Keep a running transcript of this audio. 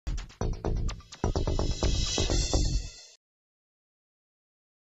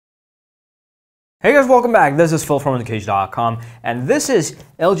Hey guys, welcome back. This is Phil from underKG.com, and this is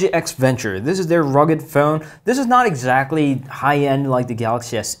LG X Venture. This is their rugged phone. This is not exactly high-end like the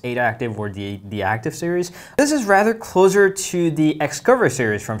Galaxy S8 Active or the Active series. This is rather closer to the Xcover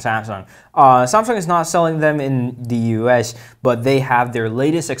series from Samsung. Samsung is not selling them in the US, but they have their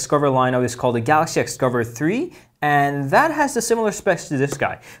latest Xcover lineup. It's called the Galaxy Xcover 3. And that has the similar specs to this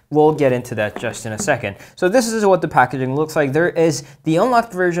guy. We'll get into that just in a second. So this is what the packaging looks like. There is the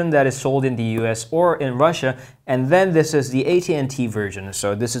unlocked version that is sold in the US or in Russia, and then this is the AT&T version.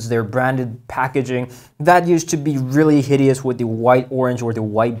 So this is their branded packaging. That used to be really hideous with the white orange or the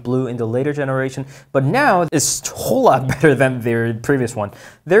white blue in the later generation, but now it's a whole lot better than their previous one.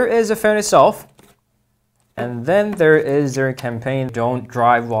 There is a phone itself, and then there is their campaign, don't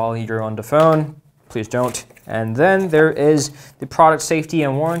drive while you're on the phone. Please don't. And then there is the product safety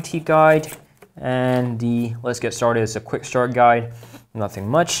and warranty guide, and the let's get started is a quick start guide, nothing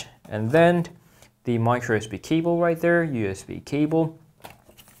much. And then the micro USB cable right there, USB cable,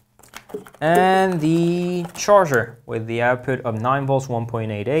 and the charger with the output of 9 volts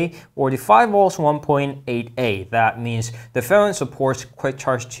 1.8A or the 5 volts 1.8A. That means the phone supports Quick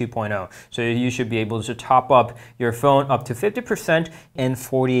Charge 2.0. So you should be able to top up your phone up to 50% in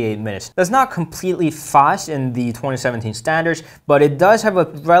 48 minutes. That's not completely fast in the 2017 standards, but it does have a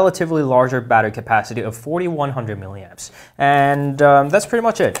relatively larger battery capacity of 4100 milliamps. And that's pretty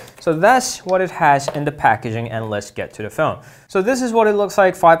much it. So that's what it has in the packaging, and let's get to the phone. So this is what it looks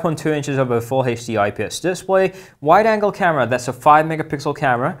like, 5.2 inches of a full HD IPS display, wide angle camera, that's a 5 megapixel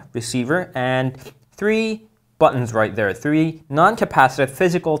camera, receiver, and 3 buttons right there, 3 non-capacitive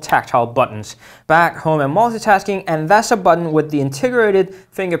physical tactile buttons, back, home, and multitasking, and that's a button with the integrated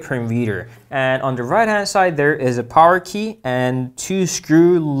fingerprint reader. And on the right hand side there is a power key and 2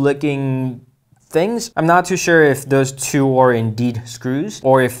 screw-looking things. I'm not too sure if those 2 are indeed screws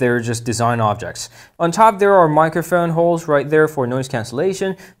or if they're just design objects. On top there are microphone holes right there for noise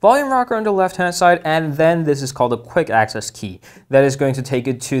cancellation, volume rocker on the left hand side, and then this is called a quick access key. That is going to take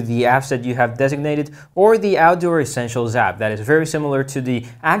it to the apps that you have designated or the Outdoor Essentials app. That is very similar to the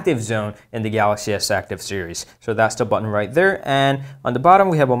Active Zone in the Galaxy S Active series. So that's the button right there, and on the bottom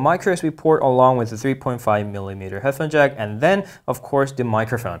we have a micro USB port along with a 3.5mm headphone jack, and then of course the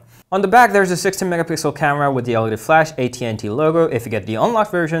microphone. On the back there's a 16 megapixel camera with the LED flash AT&T logo. If you get the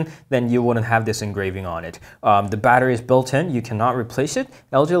unlocked version, then you wouldn't have this engraving on it. The battery is built in, you cannot replace it.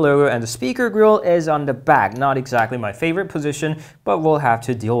 LG logo, and the speaker grill is on the back. Not exactly my favorite position, but we'll have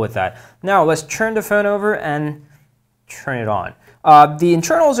to deal with that. Now let's turn the phone over and turn it on. The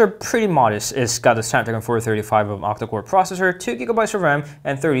internals are pretty modest. It's got the Snapdragon 435 of octa-core processor, 2 GB of RAM,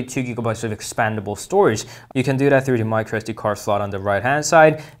 and 32 GB of expandable storage. You can do that through the micro SD card slot on the right hand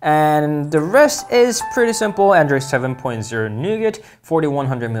side, and the rest is pretty simple. Android 7.0 Nougat,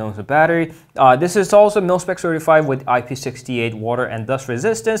 4100 mAh of battery. This is also mil-spec certified with IP68 water and dust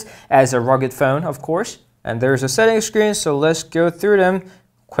resistance as a rugged phone, of course. And there's a settings screen, so let's go through them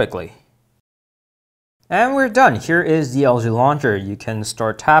quickly. And we're done. Here is the LG launcher. You can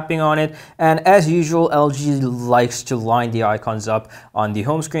start tapping on it, and as usual LG likes to line the icons up on the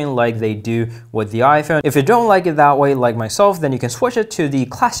home screen like they do with the iPhone. If you don't like it that way like myself, then you can switch it to the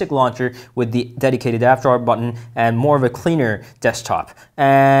classic launcher with the dedicated app drawer button and more of a cleaner desktop.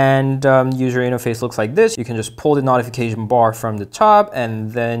 And user interface looks like this. You can just pull the notification bar from the top,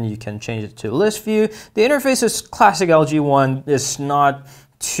 and then you can change it to list view. The interface is classic LG one. It's not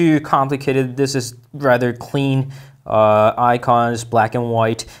too complicated. This is rather clean icons, black and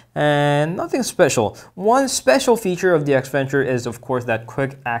white, and nothing special. One special feature of the X Venture is of course that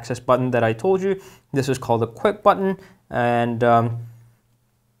quick access button that I told you. This is called the quick button, and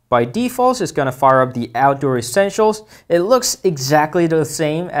by default, it's going to fire up the Outdoor Essentials. It looks exactly the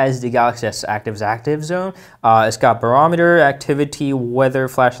same as the Galaxy S Active's Active Zone. It's got barometer, activity, weather,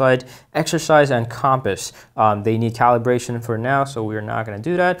 flashlight, exercise, and compass. They need calibration for now, so we're not going to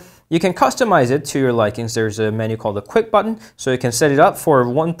do that. You can customize it to your likings. There's a menu called the quick button, so you can set it up for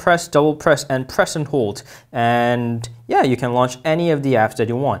one press, double press, and press and hold. And yeah, you can launch any of the apps that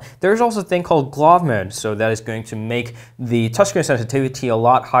you want. There's also a thing called glove mode, so that is going to make the touchscreen sensitivity a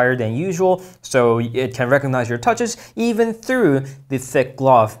lot higher than usual, so it can recognize your touches even through the thick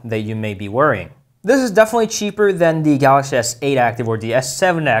glove that you may be wearing. This is definitely cheaper than the Galaxy S8 Active or the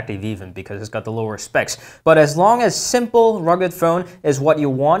S7 Active even, because it's got the lower specs. But as long as simple, rugged phone is what you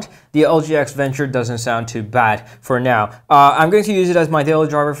want, the LG X Venture doesn't sound too bad for now. I'm going to use it as my daily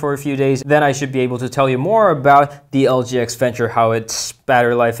driver for a few days, then I should be able to tell you more about the LG X Venture, how it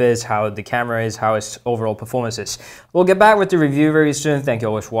battery life is, how the camera is, how its overall performance is. We'll get back with the review very soon. Thank you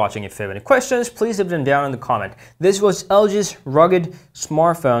always for watching. If you have any questions, please leave them down in the comment. This was LG's rugged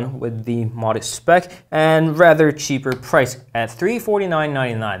smartphone with the modest spec and rather cheaper price at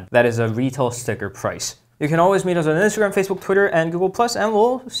 $349.99. That is a retail sticker price. You can always meet us on Instagram, Facebook, Twitter, and Google+, and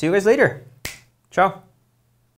we'll see you guys later. Ciao.